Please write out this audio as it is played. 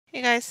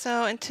Hey guys,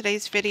 so in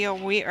today's video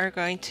we are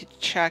going to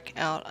check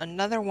out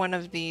another one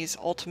of these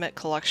Ultimate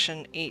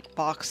Collection 8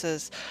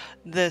 boxes.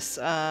 This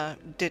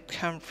did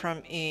come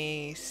from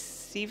a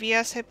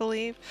CVS, I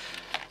believe.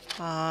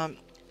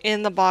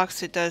 In the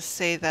box it does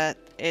say that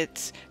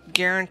it's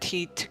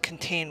guaranteed to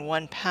contain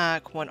one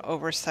pack, one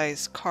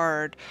oversized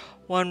card,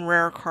 one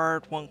rare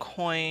card, one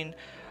coin,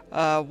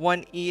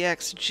 one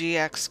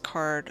EXGX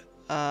card,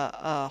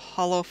 a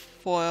holo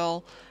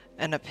foil,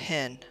 and a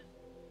pin.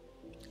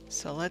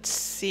 So let's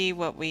see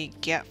what we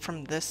get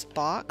from this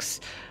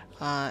box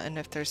and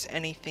if there's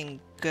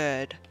anything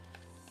good.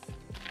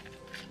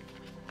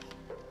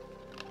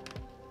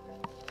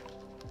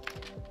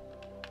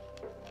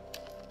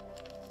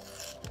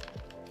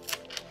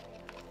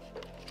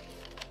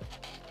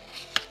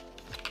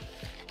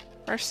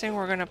 First thing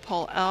we're going to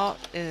pull out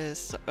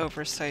is the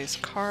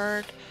oversized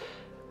card.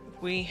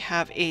 We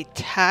have a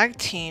tag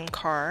team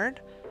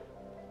card.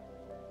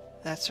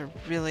 That's a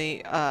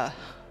really,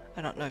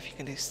 I don't know if you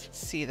can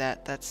see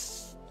that.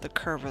 That's the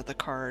curve of the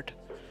card.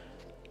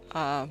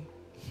 So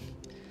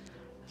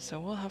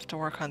we'll have to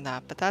work on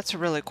that, but that's a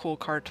really cool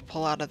card to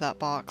pull out of that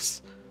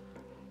box.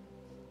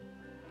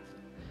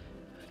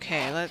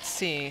 Okay, let's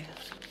see.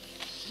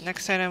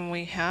 Next item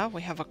we have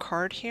a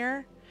card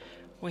here.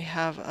 We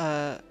have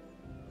a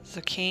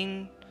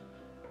Zakane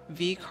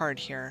V card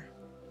here.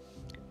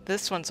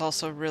 This one's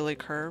also really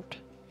curved.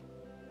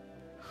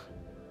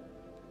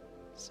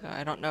 So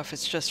I don't know if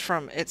it's just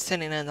from it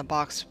sitting in the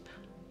box,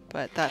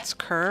 but that's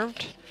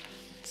curved.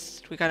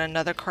 We got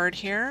another card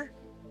here.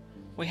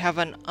 We have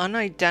an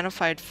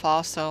unidentified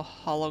fossil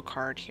holo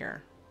card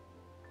here.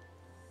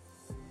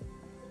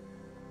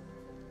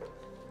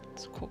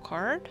 It's a cool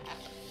card.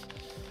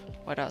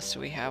 What else do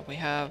we have? We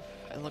have,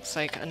 it looks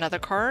like another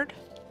card.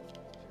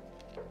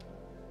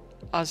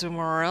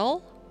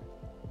 Azumarill.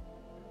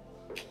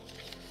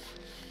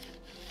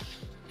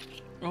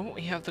 Oh,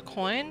 we have the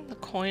coin. The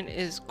coin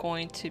is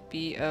going to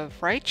be of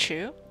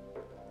Raichu.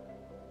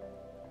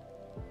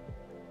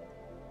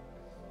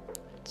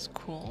 It's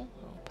cool.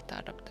 I'll put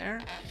that up there.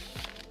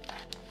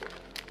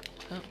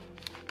 Oh.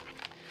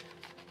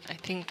 I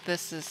think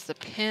this is the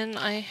pin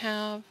I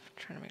have. I'm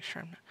trying to make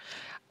sure I'm not...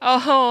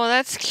 Oh,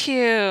 that's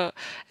cute.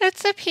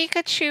 It's a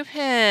Pikachu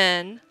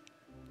pin.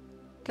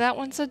 That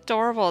one's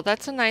adorable.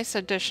 That's a nice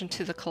addition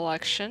to the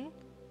collection.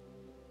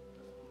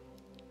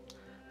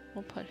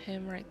 We'll put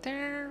him right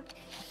there.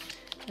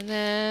 And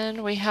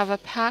then we have a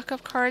pack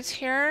of cards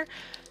here.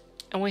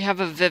 And we have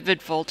a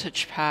Vivid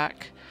Voltage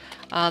pack.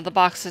 The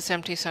box is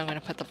empty, so I'm going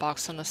to put the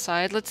box on the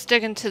side. Let's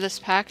dig into this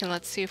pack and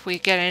let's see if we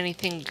get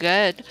anything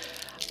good.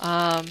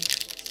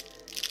 Let's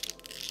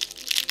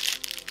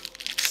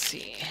see.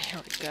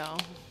 Here we go.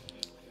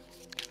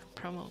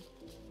 Promo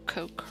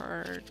code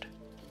card.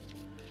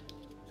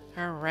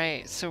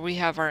 Alright, so we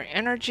have our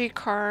energy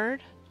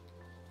card,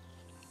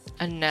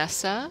 a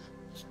Nessa,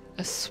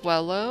 a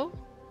Swellow,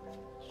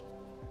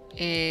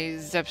 a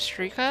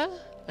Zebstrika,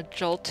 a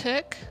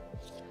Joltik,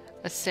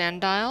 a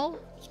Sandile,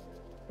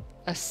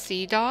 a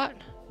Seedot,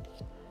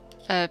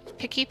 a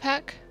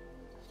Pikipek,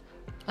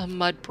 a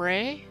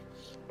Mudbray,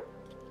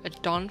 a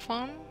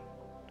Donphan,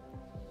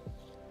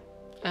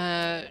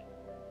 a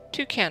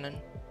Toucannon.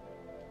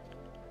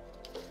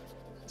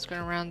 It's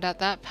going to round out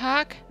that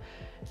pack.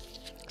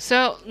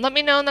 So let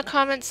me know in the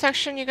comments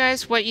section, you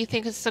guys, what you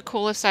think is the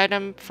coolest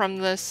item from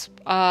this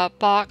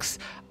box.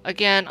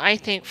 Again, I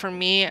think for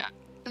me,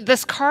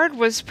 this card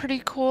was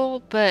pretty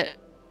cool, but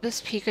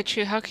this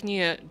Pikachu, how can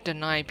you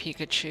deny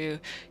Pikachu?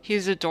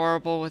 He's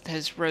adorable with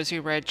his rosy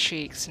red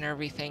cheeks and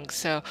everything.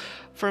 So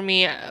for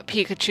me,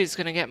 Pikachu's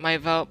going to get my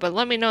vote. But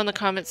let me know in the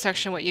comments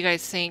section what you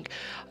guys think.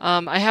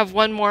 I have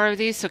one more of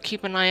these, so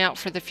keep an eye out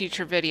for the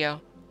future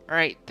video.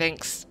 Alright,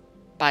 thanks.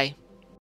 Bye.